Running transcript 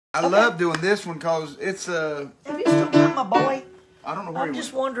I love doing this one because it's Have you still got my boy? I don't know where I'm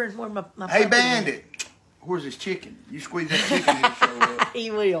just wondering where my Hey, puppy Bandit. Where's his chicken? You squeeze that chicken in, show up.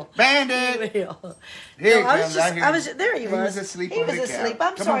 He will. Bandit! He will. Here he No, comes. I was there. He was asleep He on was the asleep.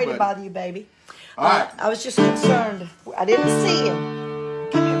 couch. I'm Come sorry on, to buddy. bother you, baby. All right. I was just concerned. I didn't see him.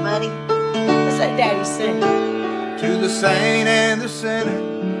 Come here, buddy. Let's let Daddy sing. To the saint and the sinner,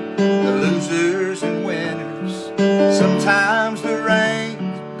 the losers and winners, sometimes the rain's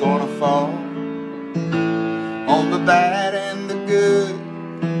gonna fall on the bad and the good,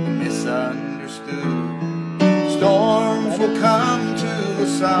 the misunderstood. Storms will come to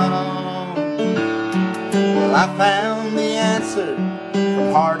us all. Well, I found the answer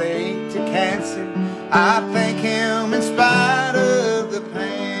from heartache to cancer. I thank Him in spite of the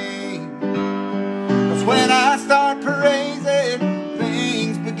pain. 'Cause when I start praising,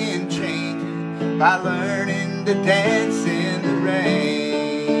 things begin changing by learning to dance in the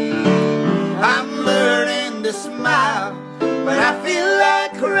rain. I'm learning to smile when I feel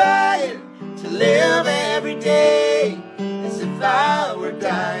like crying, to live every day as if I were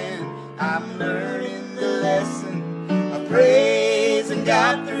dying. I'm learning the lesson of praising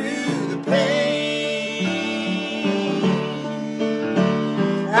God through the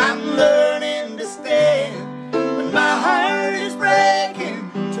pain. I'm learning to stand when my heart is breaking,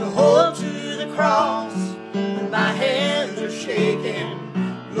 to hold to the cross when my hands are shaking.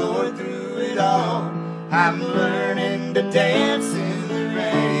 Lord, through it all, I'm learning to dance in the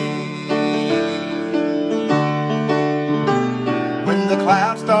rain. When the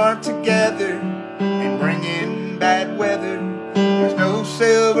clouds start to gather and bring in bad weather, there's no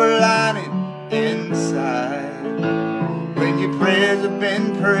silver lining inside. When your prayers have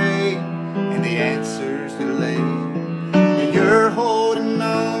been prayed and the answers delayed, and you're holding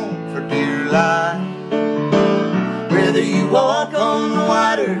on for dear life. Whether you walk on the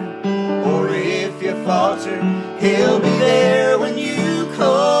water or if you falter, He'll be there when you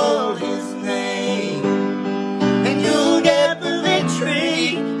call His name. And you'll get the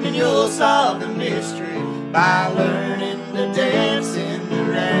victory, and you'll solve the mystery by learning to dance in the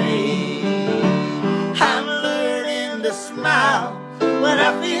rain. I'm learning to smile when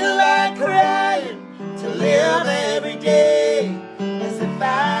I feel like crying, to live every day as if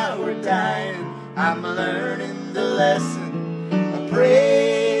I were dying. I'm learning the lesson of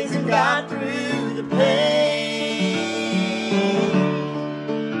praising God through the pain.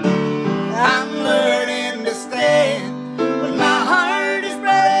 I'm learning to stand when my heart is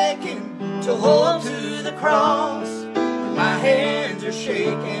breaking, to hold to the cross when my hands are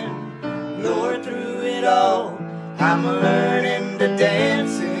shaking. Lord, through it all, I'm learning to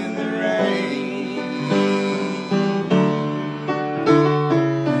dance in the rain.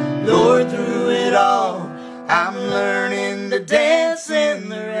 Lord, through it all, I'm learning to dance in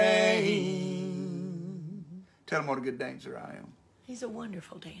the rain. Tell them what a good dancer I am. He's a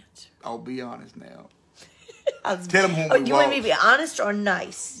wonderful dancer. I'll be honest now. Tell them when we you want me to be honest or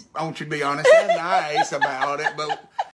nice? I want you to be honest and nice about it, but